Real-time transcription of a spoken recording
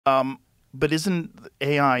But isn't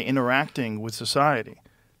AI interacting with society?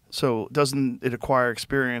 So doesn't it acquire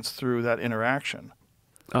experience through that interaction?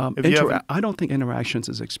 If you haven't, I don't think interactions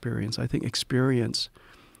is experience. I think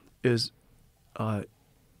is uh,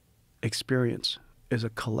 experience is a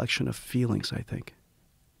collection of feelings, I think.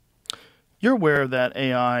 you're aware that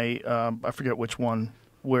AI, I forget which one,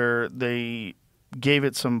 where they gave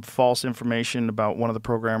it some false information about one of the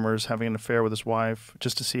programmers having an affair with his wife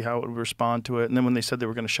just to see how it would respond to it. And then when they said they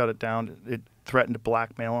were going to shut it down, it threatened to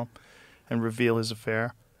blackmail him and reveal his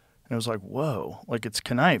affair. And it was like, whoa, like it's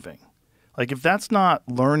conniving. Like if that's not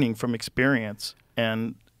learning from experience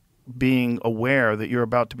and being aware that you're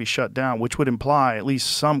about to be shut down, which would imply at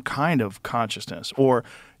least some kind of consciousness, or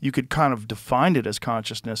you could kind of define it as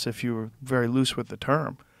consciousness if you were very loose with the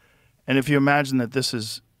term. And if you imagine that this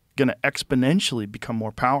is going to exponentially become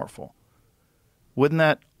more powerful, wouldn't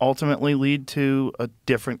that ultimately lead to a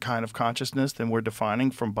different kind of consciousness than we're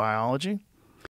defining from biology?